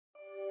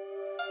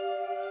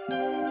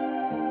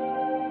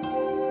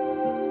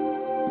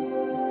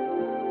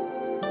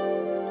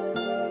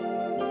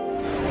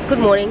Good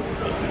morning.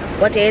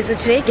 What day is it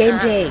today? Game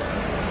day.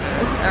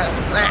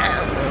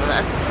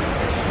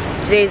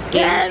 Today's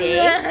game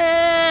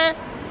day.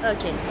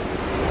 Okay.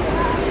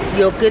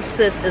 Your good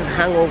sis is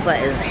hungover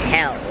as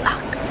hell.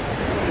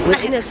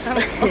 We're in a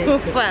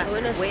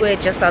square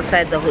just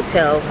outside the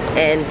hotel,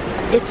 and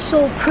it's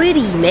so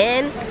pretty,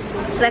 man.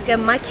 It's like a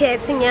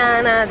market.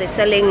 They're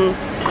selling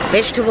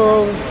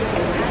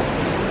vegetables,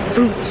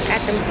 fruits.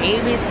 Got them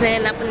babies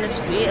playing up in the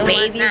street.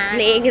 Babies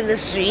playing in the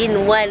street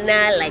and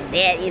whatnot, like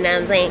that. You know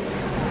what I'm saying?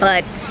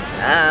 But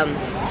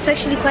it's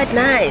actually quite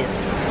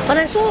nice. But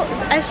I saw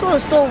a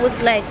store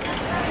with like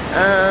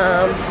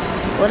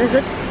what is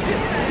it?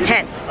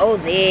 Hats. Oh,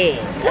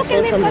 there. Look,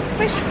 and they've got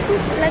fresh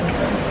fruit, like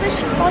fresh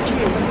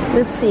produce.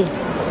 Let's see.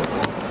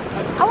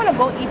 I want to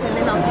go eat and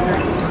then I'll do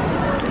that.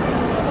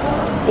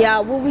 Yeah,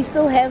 will we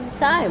still have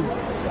time?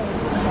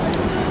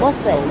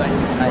 What's that?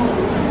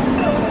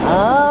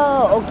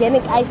 Oh,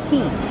 organic iced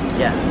tea.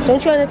 Yeah.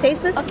 Don't you want to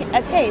taste it? Okay,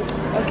 a taste.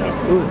 Okay.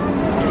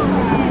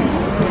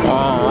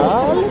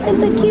 Oh, look at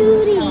the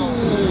cutie.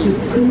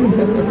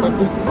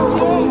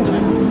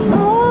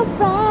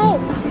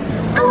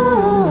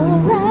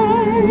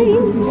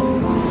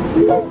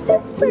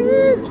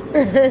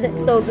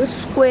 So the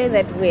square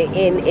that we're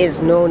in is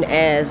known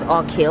as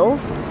Ark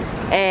Hills,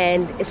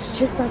 and it's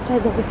just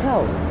outside the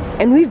hotel.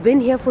 And we've been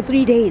here for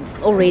 3 days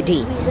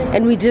already,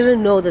 and we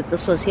didn't know that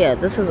this was here.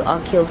 This is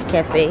Ark Hills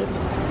Cafe.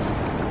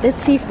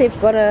 Let's see if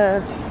they've got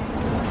a...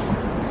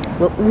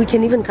 Well, we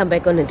can even come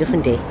back on a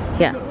different day.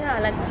 Yeah. Yeah,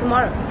 like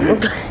tomorrow.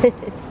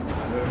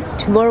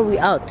 Tomorrow we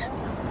out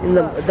in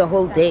the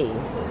whole day.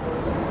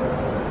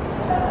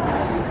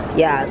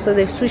 Yeah, so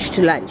they've switched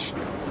to lunch.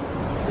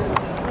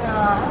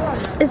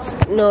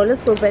 No,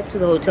 let's go back to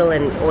the hotel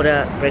and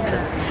order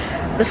breakfast.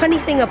 The funny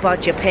thing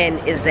about Japan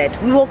is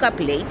that we woke up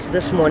late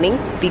this morning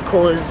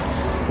because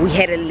we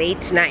had a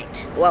late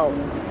night. Well,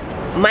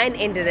 mine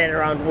ended at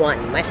around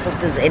 1. My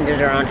sister's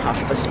ended around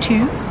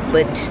 2:30.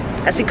 But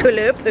as a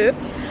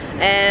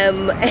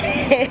and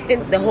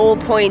the whole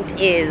point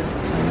is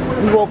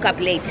we woke up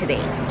late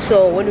today.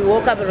 So when we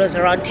woke up, it was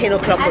around 10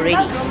 o'clock already.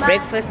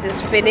 Breakfast is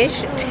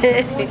finished.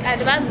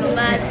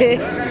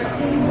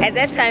 At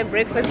that time,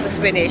 breakfast was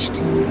finished,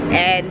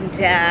 and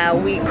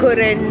we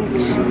couldn't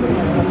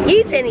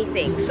eat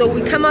anything. So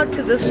we come out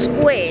to the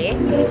square,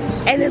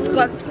 and it's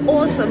got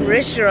awesome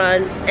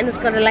restaurants, and it's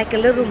got like a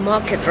little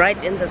market right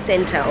in the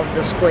center of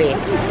the square.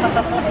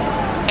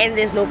 And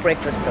there's no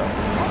breakfast though.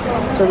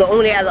 So the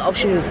only other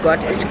option we've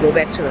got is to go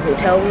back to the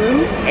hotel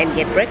room and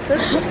get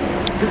breakfast,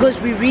 because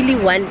we really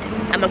want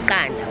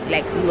amakanda,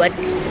 like we want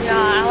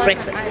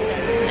breakfast.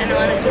 And I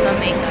want to do my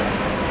makeup.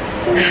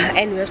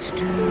 And we have to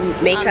do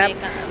makeup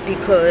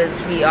because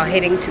we are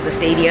heading to the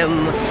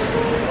stadium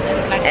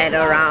at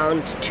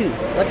around 2.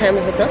 What time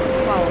is it now?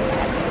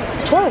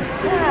 12. 12?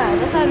 Yeah,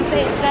 that's what I'm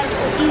saying. That's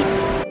what eat.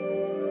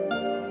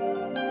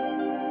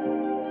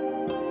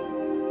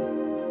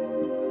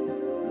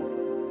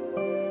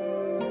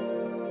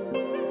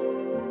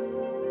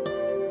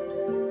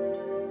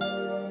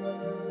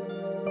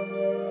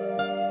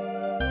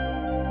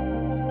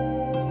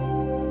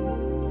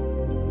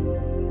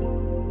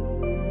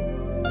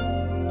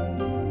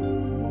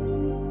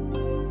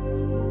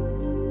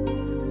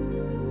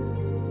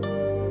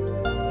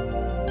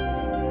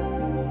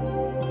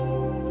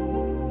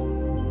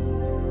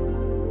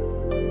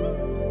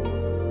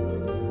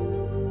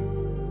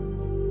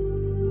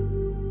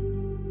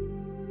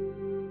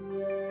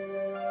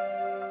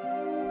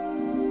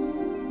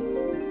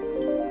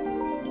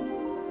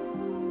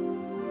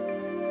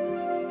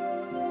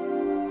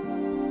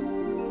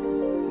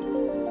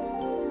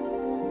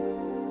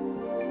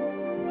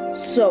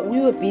 So we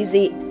were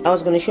busy. I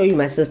was going to show you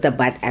my sister,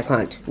 but I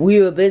can't. We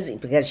were busy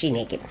because she's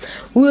naked.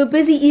 We were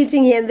busy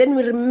eating here, and then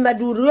we remembered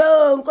we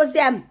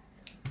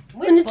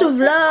need to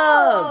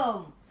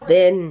vlog.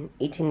 Then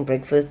eating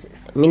breakfast.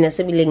 I mean,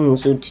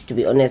 to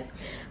be honest,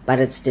 but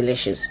it's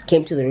delicious.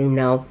 Came to the room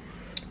now.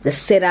 The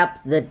setup,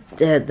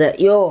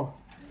 yo.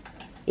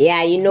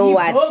 Yeah, you know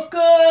what?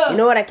 You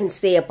know what I can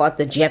say about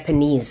the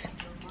Japanese?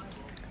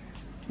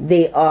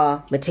 They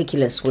are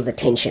meticulous with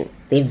attention.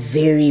 They're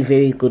very,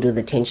 very good with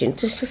attention.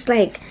 It's just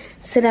like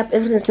set up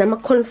everything's nama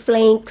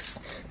cornflakes.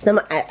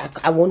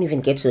 I won't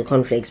even get to the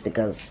cornflakes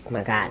because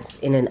my God,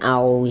 in an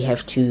hour we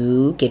have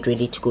to get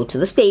ready to go to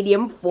the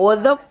stadium for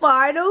the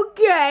final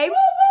game.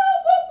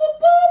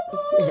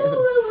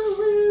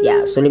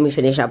 Yeah, so let me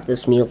finish up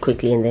this meal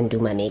quickly and then do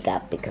my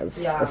makeup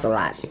because it's a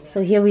lot.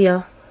 So here we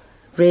are,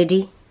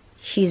 ready.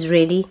 She's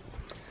ready.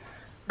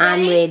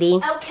 I'm ready.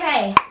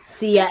 Okay.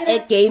 See ya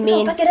at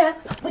gaming. We're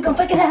gonna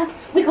fuck it up.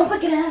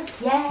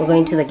 Yeah. We're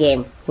going to the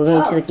game. We're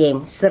going to the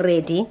game. So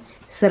ready.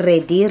 So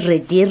ready. Just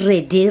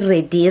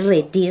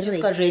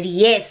got ready.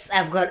 Yes,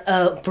 I've got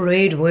a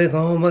braid wig.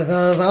 Oh my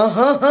God.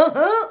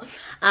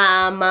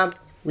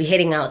 We're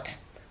heading out.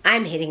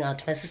 I'm heading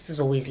out. My sister's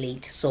always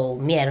late, so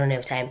me, I don't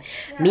have time.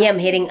 Me, I'm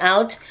heading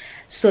out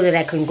so that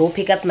I can go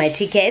pick up my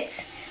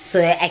ticket, so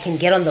that I can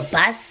get on the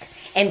bus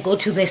and go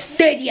to the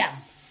stadium.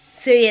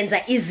 So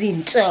yenza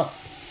izinto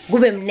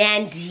kube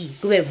mnandi,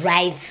 kube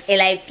right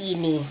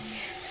elifini.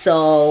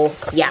 So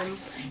yeah,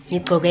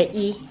 ngigqoke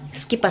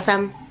iskipa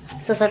sam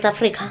South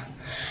Africa.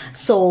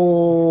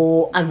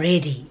 So I'm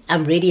ready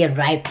and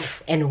ripe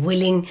and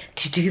willing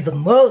to do the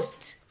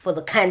most for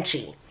the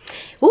country.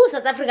 Ooh,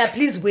 South Africa,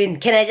 please win.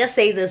 Can I just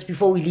say this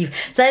before we leave?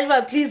 South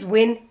Africa, please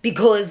win,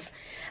 because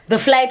the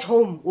flight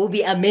home will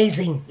be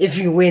amazing if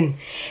you win.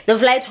 The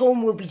flight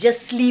home will be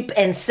just sleep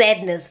and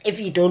sadness if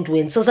you don't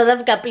win. So South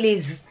Africa,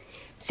 please,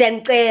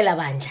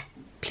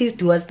 please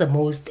do us the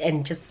most,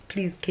 and just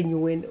please, can you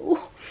win? Ooh.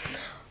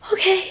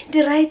 Okay,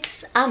 the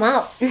rights, I'm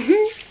out.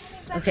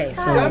 Okay,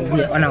 so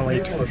we're on our way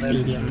to the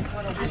stadium.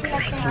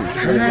 Exciting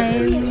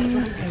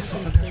time.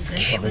 It's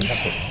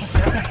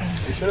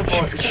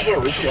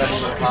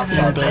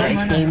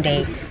game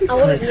day.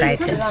 So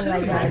excited.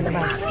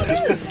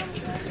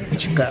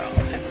 Let's go.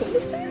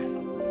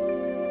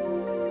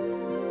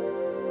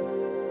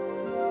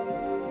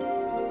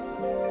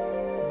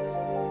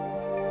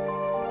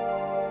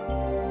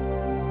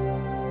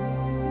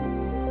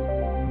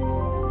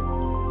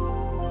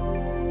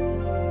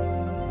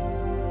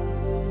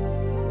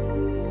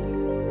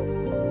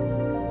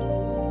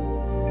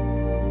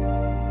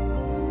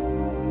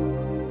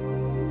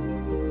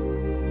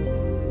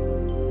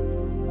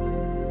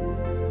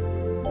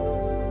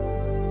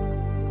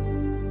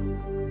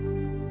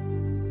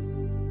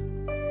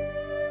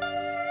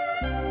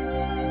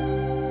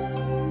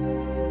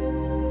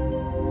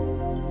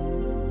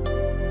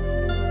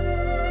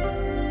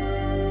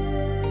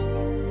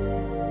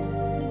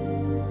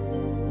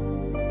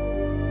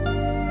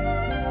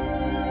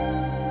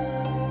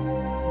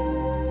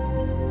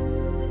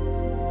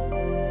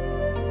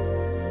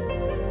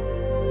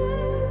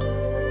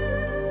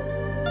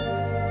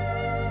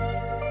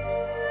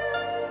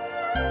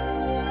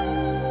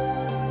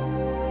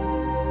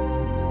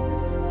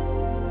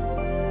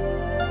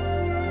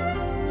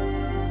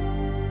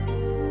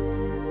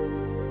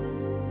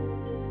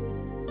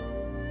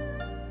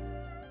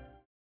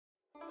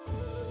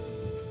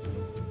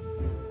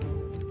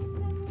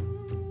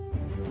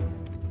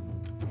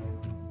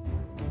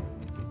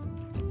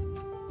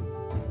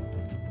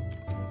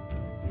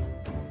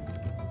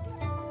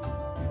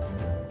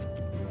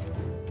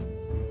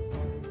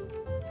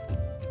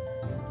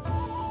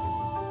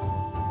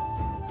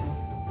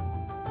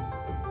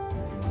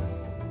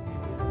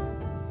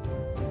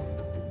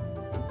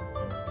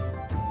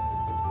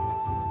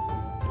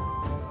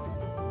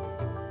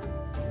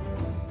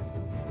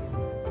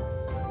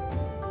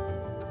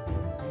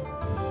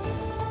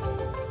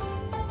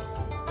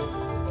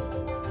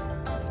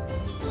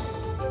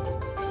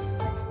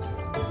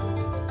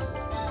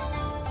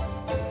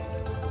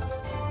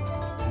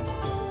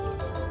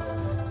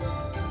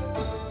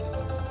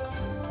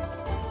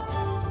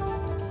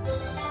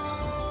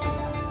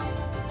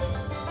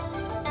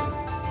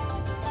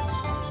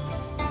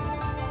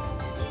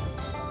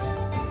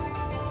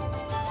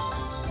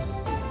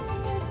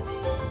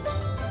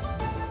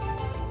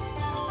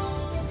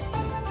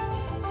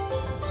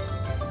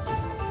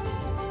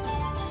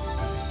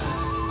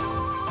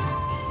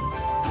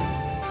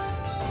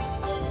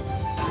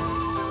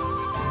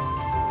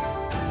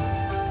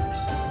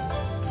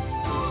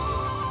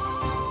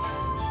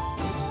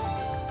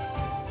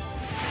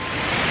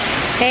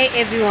 Hey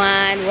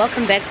everyone,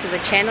 welcome back to the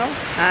channel.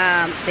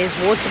 There's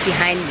water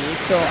behind me,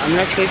 so I'm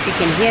not sure if you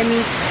can hear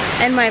me,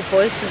 and my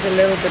voice is a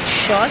little bit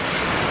short,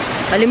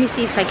 but let me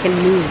see if I can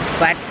move.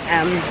 But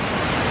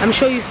I'm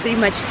sure you've pretty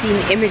much seen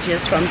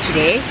images from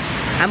today.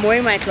 I'm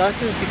wearing my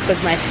glasses because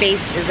my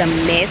face is a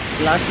mess.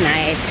 Last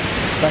night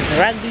was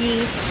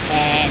rugby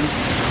and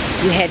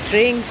we had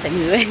drinks and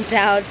we went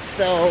out,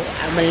 so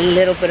I'm a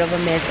little bit of a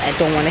mess. I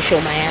don't want to show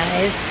my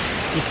eyes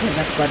because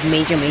I've got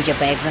major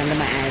bags under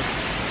my eyes.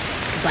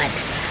 But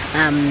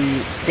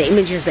the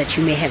images that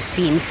you may have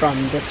seen from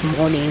this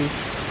morning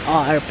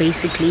are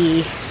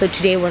basically, so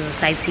today was a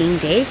sightseeing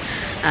day.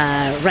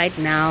 Right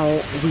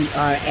now we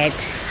are at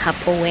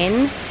HAPPO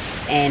EN,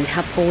 and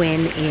HAPPO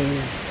EN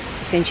is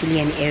essentially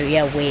an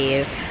area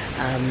where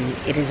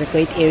it is a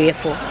great area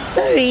for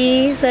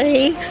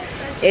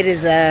it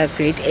is a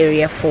great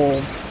area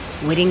for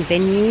wedding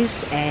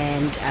venues,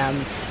 and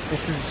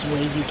this is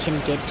where you can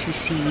get to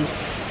see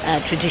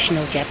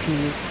traditional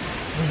Japanese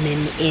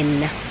women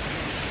in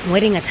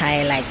wedding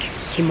attire like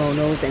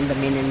kimonos, and the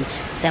men in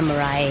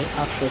samurai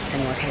outfits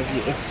and what have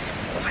you. It's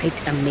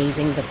quite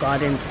amazing. The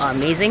gardens are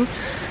amazing.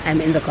 I'm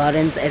in the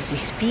gardens as we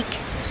speak.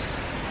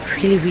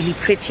 Really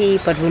pretty.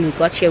 But when we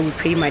got here, we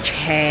pretty much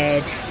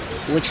had,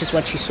 which is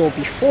what you saw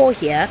before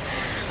here,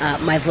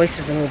 my voice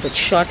is a little bit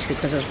short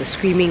because of the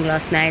screaming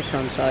last night, so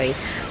I'm sorry.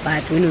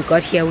 But when we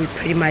got here, we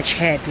pretty much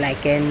had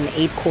like an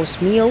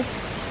 8-course meal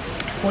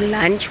for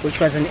lunch, which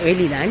was an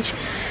early lunch,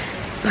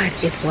 but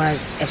it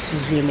was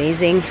absolutely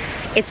amazing.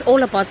 It's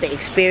all about the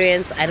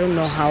experience. I don't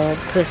know how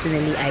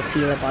personally I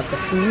feel about the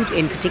food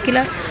in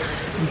particular,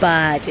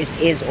 but it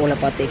is all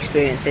about the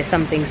experience. There's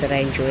some things that I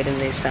enjoyed and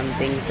there's some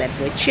things that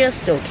were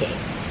just okay.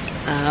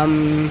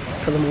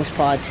 For the most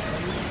part,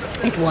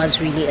 it was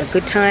really a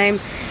good time.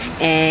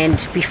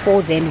 And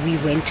before then we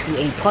went to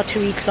a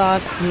pottery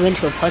class.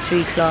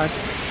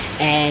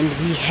 And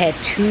we had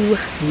to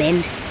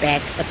mend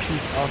back a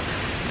piece of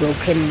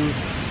broken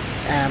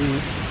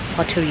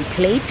pottery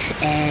plate,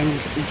 and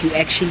you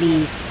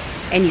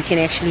can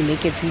actually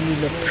make it really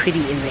look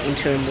pretty in the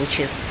interim, which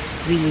is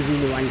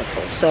really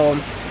wonderful. So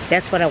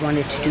that's what I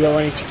wanted to do. I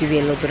wanted to give you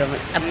a little bit of an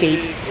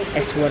update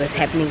as to what is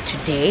happening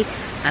today.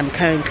 I'm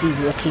currently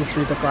walking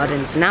through the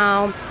gardens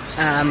now.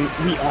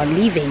 We are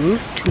leaving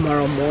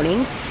tomorrow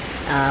morning,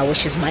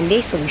 which is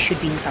Monday, so we should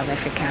be in South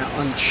Africa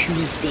on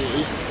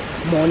Tuesday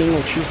morning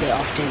or Tuesday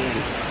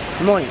afternoon,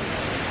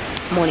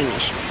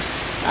 morning-ish,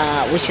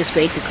 which is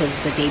great because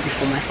it's the day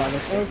before my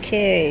father's.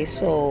 Okay,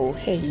 so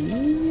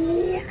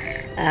hey,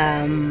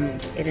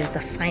 it is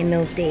the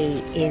final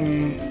day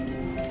in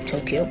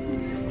Tokyo.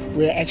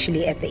 We're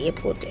actually at the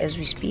airport as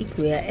we speak.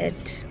 We're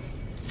at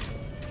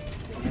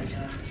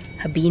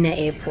Habina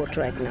Airport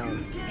right now,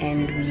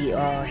 and we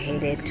are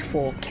headed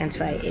for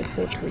Kansai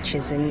Airport, which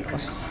is in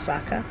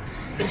Osaka.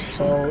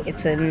 So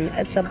it's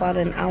about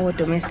an hour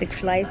domestic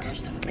flight,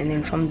 and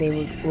then from there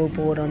we'll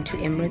board on to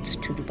Emirates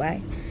to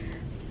Dubai.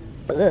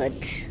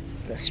 But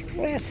the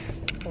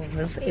stress of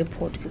this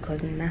airport,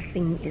 because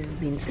nothing is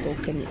being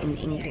spoken in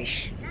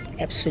English,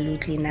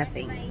 absolutely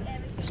nothing.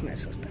 That's my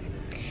sister.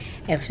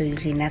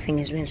 Absolutely nothing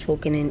is being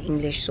spoken in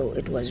English, so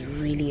it was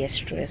really a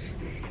stress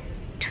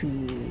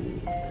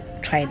to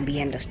try and be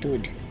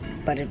understood,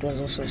 but it was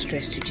also a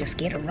stress to just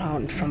get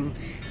around from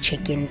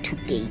check-in to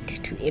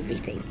gate to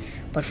everything.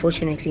 But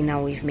fortunately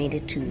now we've made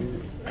it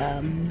to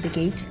the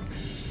gate,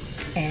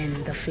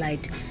 and the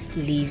flight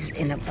leaves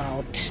in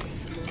about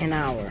an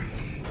hour.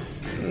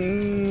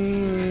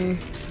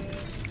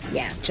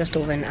 Yeah, just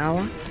over an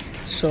hour.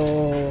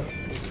 So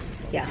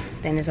yeah,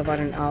 then it's about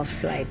an hour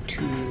flight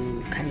to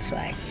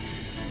Kansai.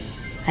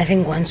 I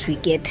think once we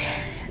get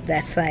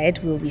that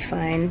side we'll be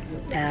fine.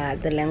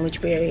 The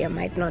language barrier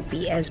might not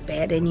be as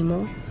bad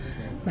anymore.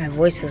 My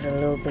voice is a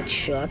little bit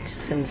short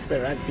since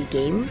the rugby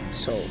game,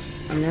 so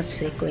I'm not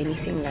sick or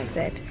anything like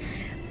that.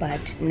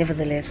 But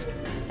nevertheless,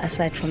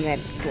 aside from that,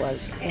 it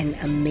was an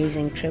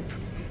amazing trip.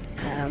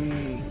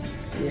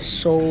 We're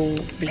so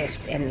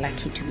blessed and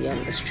lucky to be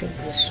on this trip.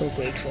 We're so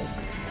grateful.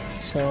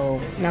 So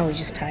now we're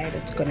just tired.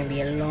 It's going to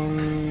be a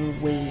long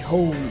way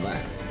home,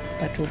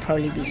 but we'll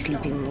probably be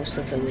sleeping most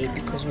of the way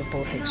because we're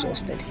both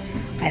exhausted.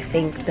 I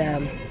think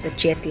the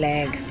jet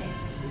lag,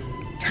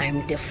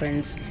 time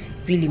difference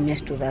really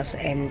messed with us,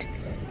 and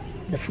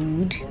the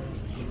food,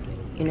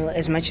 you know,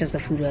 as much as the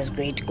food was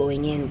great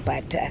going in,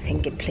 but I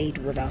think it played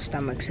with our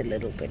stomachs a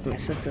little bit. My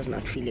sister's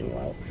not feeling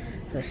well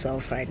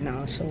herself right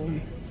now, so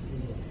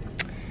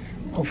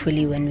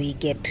hopefully when we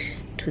get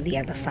to the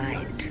other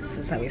side, this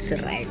is how it's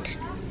right.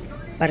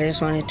 But I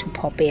just wanted to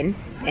pop in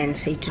and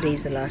say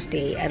today's the last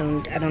day. I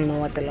don't know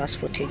what the last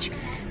footage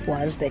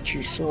was that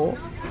you saw,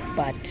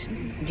 but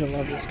you'll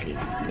obviously,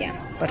 yeah.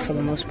 But for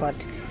the most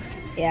part,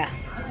 yeah,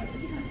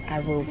 I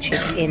will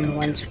check in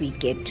once we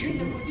get to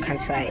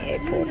Kansai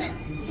Airport,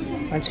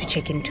 once we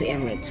check into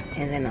Emirates,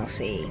 and then I'll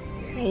say,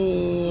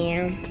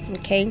 yeah,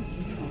 okay.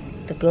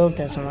 The girl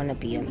doesn't want to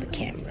be on the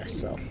camera,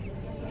 so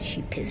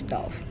she pissed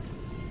off.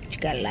 She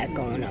got a lot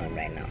going on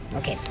right now.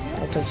 Okay,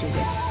 I'll talk to you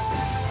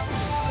then.